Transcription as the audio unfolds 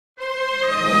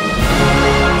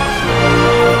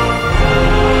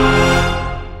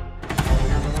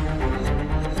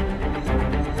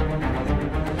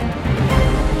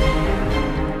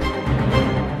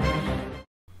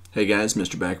Hey guys,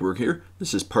 Mr. Backberg here.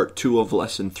 This is part 2 of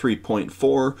lesson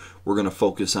 3.4. We're going to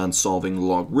focus on solving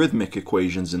logarithmic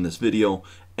equations in this video,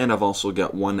 and I've also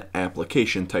got one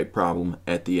application type problem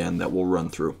at the end that we'll run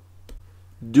through.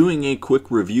 Doing a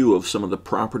quick review of some of the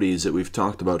properties that we've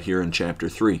talked about here in chapter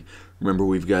 3. Remember,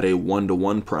 we've got a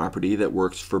one-to-one property that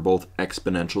works for both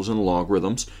exponentials and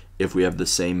logarithms. If we have the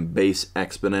same base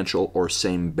exponential or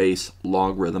same base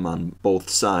logarithm on both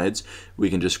sides,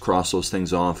 we can just cross those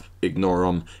things off, ignore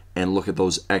them, and look at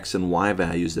those x and y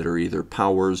values that are either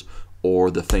powers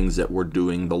or the things that we're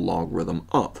doing the logarithm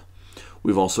of.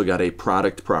 We've also got a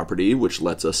product property which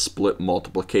lets us split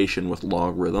multiplication with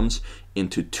logarithms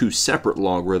into two separate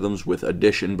logarithms with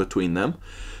addition between them.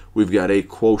 We've got a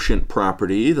quotient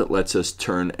property that lets us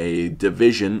turn a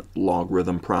division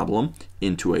logarithm problem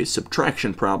into a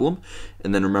subtraction problem.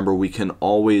 And then remember, we can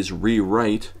always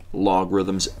rewrite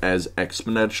logarithms as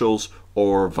exponentials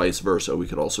or vice versa. We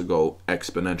could also go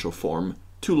exponential form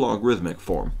to logarithmic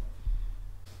form.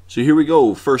 So here we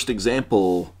go. First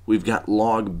example, we've got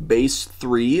log base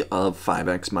 3 of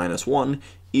 5x minus 1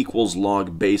 equals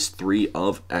log base 3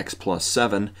 of x plus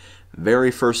 7.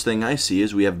 Very first thing I see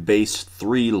is we have base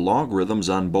 3 logarithms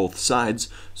on both sides,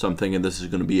 so I'm thinking this is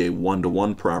going to be a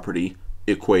one-to-one property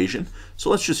equation. So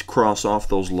let's just cross off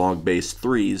those log base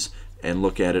 3's and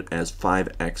look at it as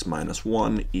 5x minus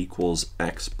 1 equals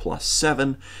x plus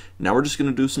 7. Now we're just going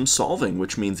to do some solving,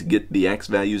 which means get the x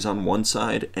values on one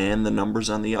side and the numbers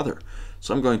on the other.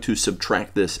 So I'm going to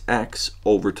subtract this x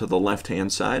over to the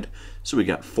left-hand side. So we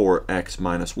got 4x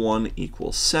minus 1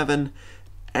 equals 7.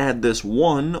 Add this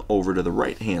 1 over to the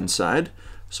right-hand side.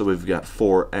 So we've got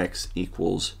 4x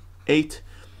equals 8.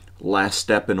 Last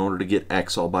step, in order to get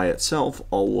x all by itself,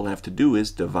 all we'll have to do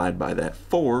is divide by that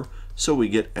 4. So we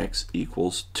get x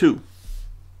equals 2.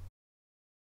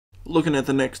 Looking at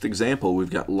the next example, we've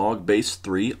got log base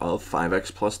 3 of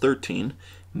 5x plus 13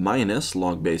 minus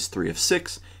log base 3 of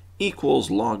 6 equals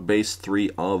log base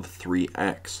 3 of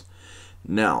 3x.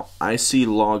 Now, I see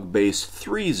log base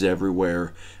 3's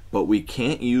everywhere, but we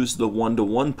can't use the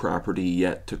one-to-one property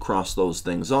yet to cross those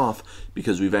things off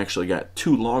because we've actually got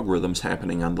two logarithms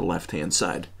happening on the left-hand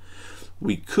side.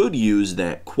 We could use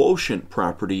that quotient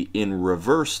property in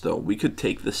reverse, though. We could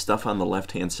take the stuff on the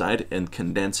left-hand side and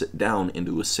condense it down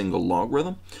into a single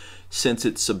logarithm. Since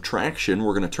it's subtraction,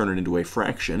 we're going to turn it into a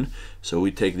fraction. So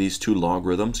we take these two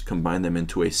logarithms, combine them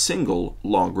into a single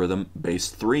logarithm, base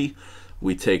 3.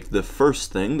 We take the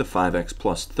first thing, the 5x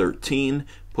plus 13,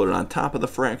 put it on top of the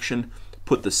fraction,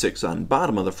 put the 6 on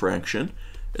bottom of the fraction,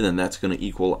 and then that's going to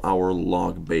equal our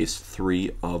log base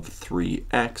 3 of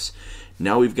 3x.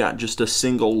 Now we've got just a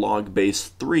single log base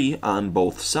 3 on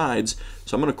both sides,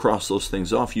 so I'm going to cross those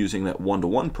things off using that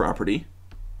one-to-one property.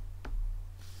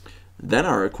 Then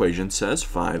our equation says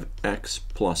 5x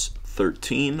plus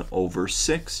 13 over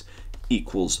 6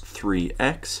 equals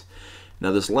 3x.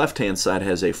 Now this left-hand side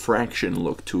has a fraction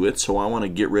look to it, so I want to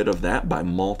get rid of that by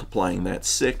multiplying that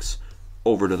 6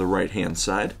 over to the right-hand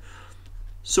side.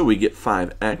 So we get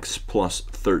 5x plus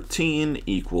 13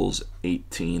 equals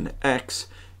 18x.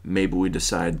 Maybe we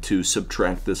decide to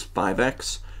subtract this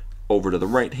 5x over to the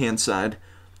right-hand side.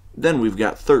 Then we've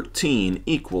got 13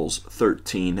 equals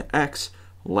 13x.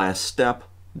 Last step,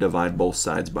 divide both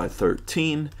sides by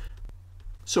 13.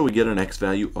 So we get an x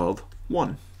value of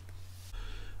 1.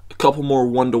 A couple more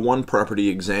one-to-one property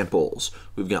examples.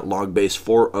 We've got log base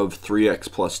 4 of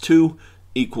 3x plus 2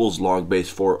 equals log base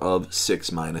 4 of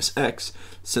 6 minus x.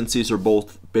 Since these are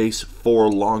both base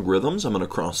 4 logarithms, I'm going to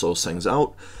cross those things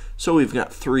out. So we've got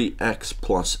 3x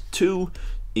plus 2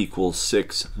 equals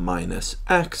 6 minus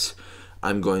x.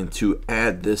 I'm going to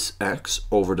add this x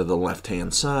over to the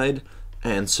left-hand side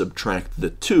and subtract the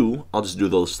 2. I'll just do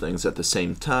those things at the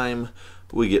same time.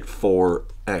 We get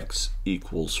 4x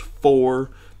equals 4.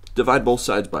 Divide both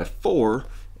sides by 4,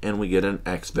 and we get an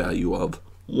x value of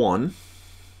 1.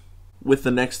 With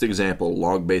the next example,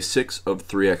 log base 6 of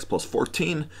 3x plus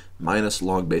 14 minus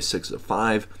log base 6 of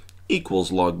 5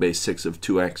 equals log base 6 of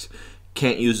 2x.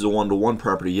 Can't use the one-to-one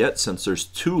property yet since there's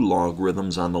two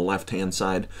logarithms on the left-hand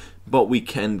side, but we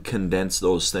can condense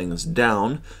those things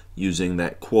down using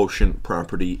that quotient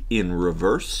property in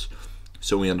reverse.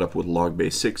 So we end up with log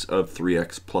base 6 of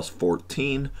 3x plus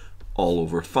 14 all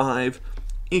over 5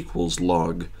 equals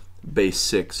log base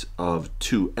 6 of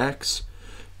 2x.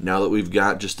 Now that we've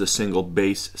got just a single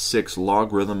base 6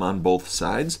 logarithm on both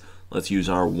sides, let's use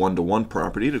our one-to-one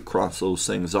property to cross those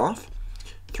things off.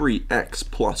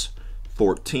 3x plus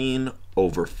 14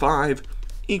 over 5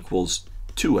 equals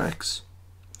 2x.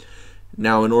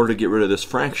 Now, in order to get rid of this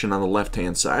fraction on the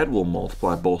left-hand side, we'll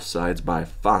multiply both sides by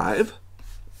 5.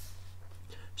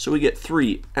 So we get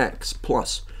 3x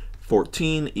plus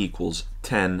 14 equals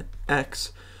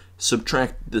 10x.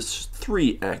 Subtract this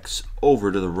 3x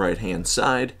over to the right-hand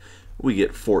side. We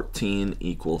get 14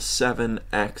 equals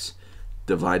 7x.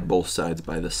 Divide both sides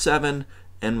by the 7,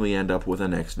 and we end up with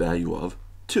an x value of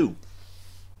 2.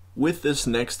 With this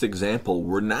next example,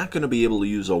 we're not going to be able to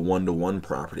use a one-to-one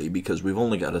property because we've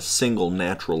only got a single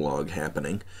natural log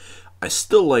happening. I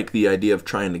still like the idea of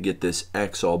trying to get this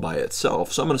x all by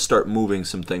itself, so I'm going to start moving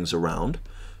some things around.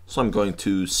 So I'm going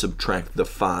to subtract the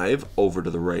 5 over to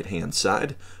the right-hand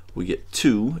side. We get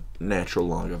 2 natural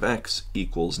log of x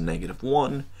equals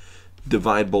 -1.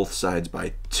 Divide both sides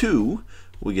by 2.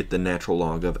 We get the natural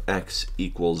log of x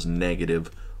equals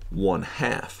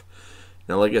 -1/2.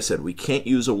 Now, like I said, we can't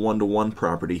use a one-to-one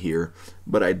property here,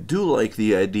 but I do like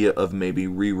the idea of maybe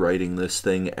rewriting this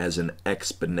thing as an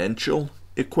exponential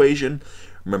equation.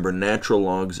 Remember, natural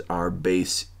logs are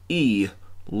base e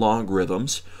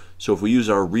logarithms. So if we use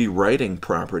our rewriting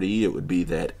property, it would be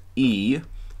that e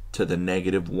to the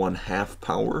 -1/2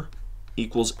 power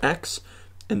equals x.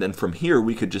 And then from here,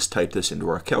 we could just type this into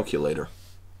our calculator.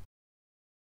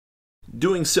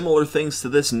 Doing similar things to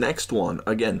this next one,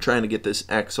 again, trying to get this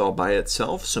x all by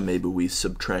itself, so maybe we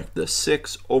subtract the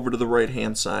 6 over to the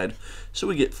right-hand side, so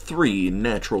we get 3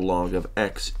 natural log of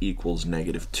x equals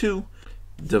 -2.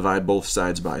 Divide both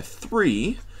sides by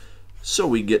 3, so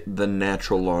we get the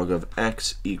natural log of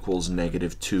x equals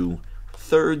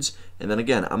 -2/3. And then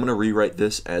again, I'm going to rewrite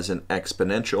this as an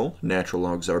exponential. Natural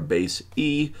logs are base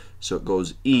e, so it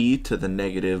goes e to the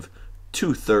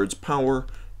 -2/3 power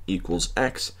equals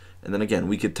x. And then again,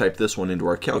 we could type this one into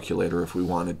our calculator if we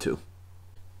wanted to.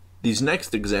 These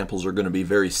next examples are going to be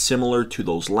very similar to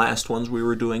those last ones we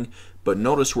were doing, but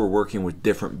notice we're working with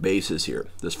different bases here.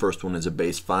 This first one is a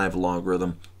base 5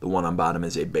 logarithm. The one on bottom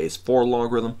is a base 4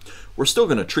 logarithm. We're still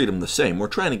going to treat them the same. We're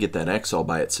trying to get that x all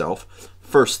by itself.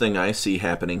 First thing I see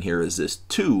happening here is this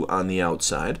 2 on the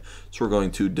outside. So we're going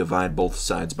to divide both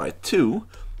sides by 2.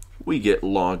 We get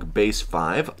log base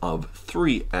 5 of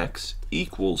 3x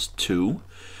equals 2.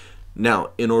 Now,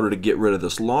 in order to get rid of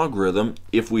this logarithm,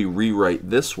 if we rewrite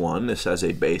this one, this has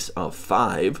a base of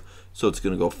 5, so it's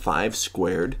going to go 5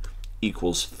 squared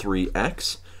equals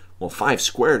 3x. Well, 5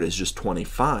 squared is just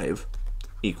 25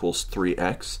 equals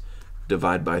 3x.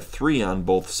 Divide by 3 on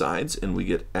both sides, and we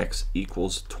get x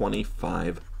equals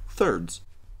 25/3.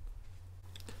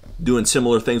 Doing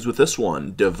similar things with this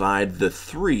one, divide the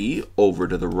 3 over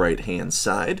to the right-hand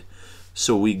side,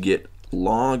 so we get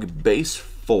log base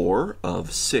 4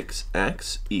 of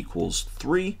 6x equals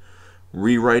 3.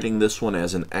 Rewriting this one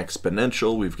as an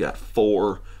exponential, we've got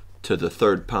 4 to the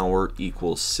 3rd power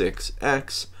equals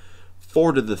 6x.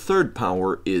 4 to the 3rd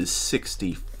power is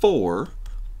 64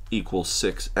 equals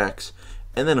 6x.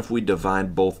 And then if we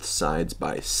divide both sides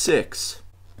by 6,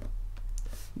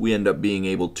 we end up being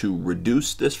able to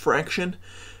reduce this fraction.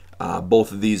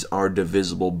 Both of these are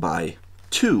divisible by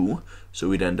 2, so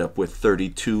we'd end up with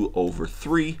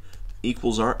 32/3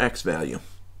 equals our x value.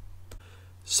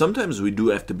 Sometimes we do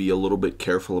have to be a little bit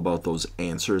careful about those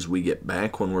answers we get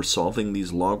back when we're solving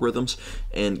these logarithms,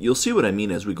 and you'll see what I mean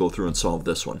as we go through and solve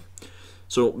this one.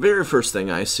 So very first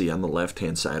thing I see on the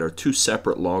left-hand side are 2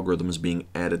 separate logarithms being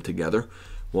added together.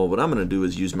 Well, what I'm going to do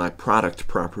is use my product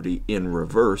property in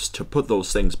reverse to put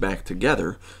those things back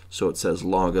together. So it says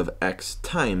log of x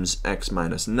times x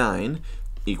minus 9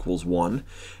 equals 1.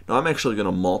 Now I'm actually going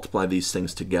to multiply these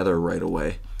things together right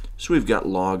away. So we've got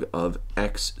log of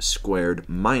x squared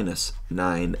minus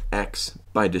 9x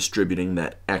by distributing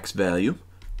that x value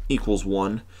equals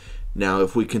 1. Now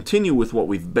if we continue with what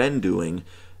we've been doing,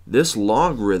 this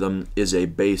logarithm is a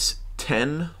base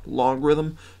 10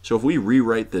 logarithm. So if we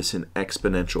rewrite this in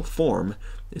exponential form,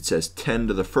 it says 10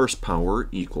 to the 1st power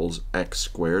equals x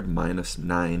squared minus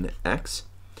 9x.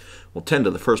 Well, 10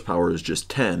 to the 1st power is just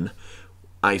 10.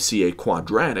 I see a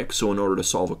quadratic, so in order to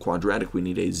solve a quadratic, we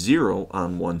need a 0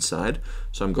 on one side.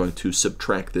 So I'm going to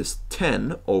subtract this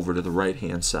 10 over to the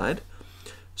right-hand side.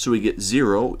 So we get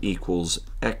 0 equals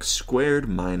x squared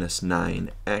minus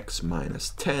 9x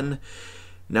minus 10.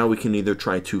 Now we can either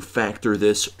try to factor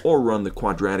this or run the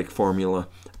quadratic formula.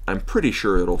 I'm pretty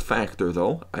sure it'll factor,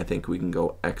 though. I think we can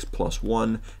go x plus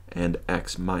 1 and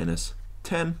x minus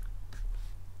 10.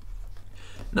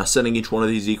 Now setting each one of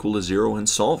these equal to 0 and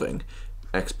solving.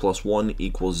 X plus 1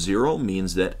 equals 0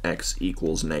 means that x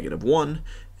equals -1,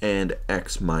 and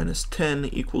x minus 10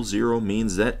 equals 0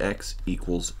 means that x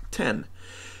equals 10.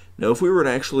 Now if we were to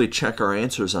actually check our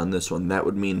answers on this one, that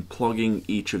would mean plugging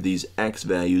each of these x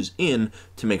values in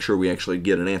to make sure we actually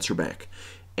get an answer back.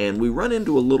 And we run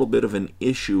into a little bit of an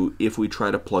issue if we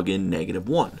try to plug in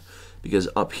 -1, because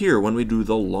up here when we do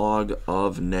the log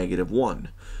of -1,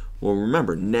 Well,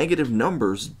 remember, negative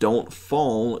numbers don't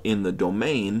fall in the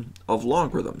domain of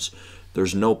logarithms.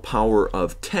 There's no power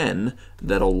of 10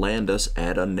 that'll land us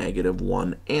at a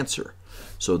 -1 answer.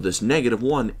 So this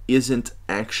 -1 isn't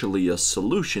actually a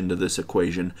solution to this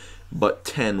equation, but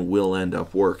 10 will end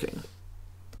up working.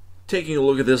 Taking a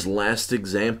look at this last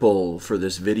example for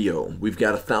this video, we've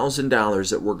got $1,000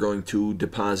 that we're going to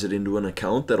deposit into an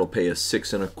account that'll pay us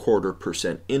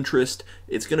 6.25% interest.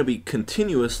 It's going to be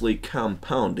continuously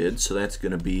compounded, so that's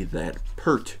going to be that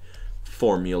PERT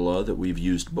formula that we've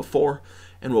used before.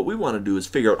 And what we want to do is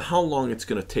figure out how long it's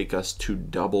going to take us to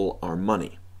double our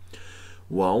money.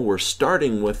 Well, we're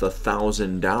starting with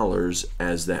 $1,000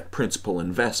 as that principal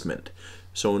investment.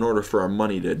 So in order for our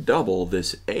money to double,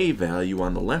 this A value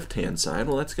on the left-hand side,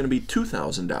 well, that's going to be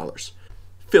 $2,000.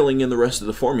 Filling in the rest of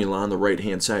the formula on the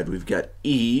right-hand side, we've got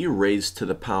E raised to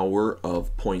the power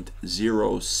of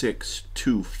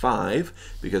 0.0625,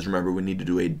 because remember, we need to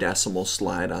do a decimal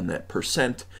slide on that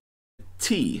percent.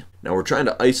 T. Now we're trying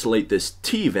to isolate this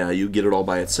T value, get it all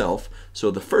by itself.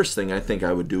 So the first thing I think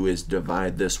I would do is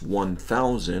divide this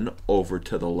 1,000 over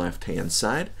to the left-hand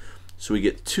side. So we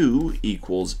get 2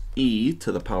 equals E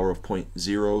to the power of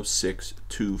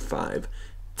 0.0625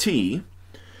 T.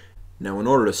 Now in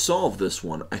order to solve this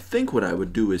one, I think what I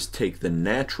would do is take the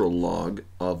natural log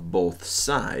of both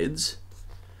sides,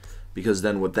 because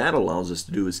then what that allows us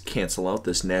to do is cancel out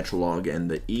this natural log and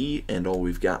the E, and all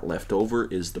we've got left over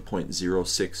is the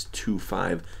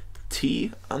 0.0625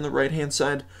 T on the right-hand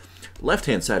side.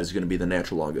 Left-hand side is going to be the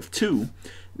natural log of 2.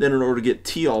 Then in order to get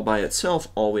T all by itself,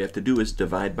 all we have to do is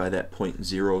divide by that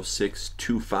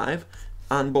 0.0625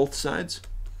 on both sides.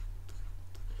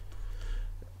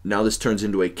 Now this turns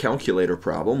into a calculator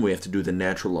problem. We have to do the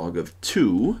natural log of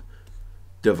 2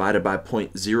 divided by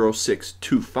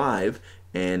 0.0625,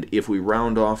 and if we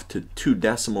round off to 2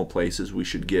 decimal places, we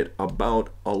should get about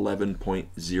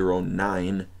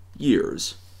 11.09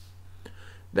 years.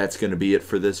 That's going to be it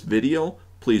for this video.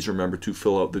 Please remember to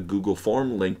fill out the Google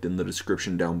form linked in the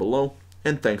description down below,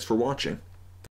 and thanks for watching.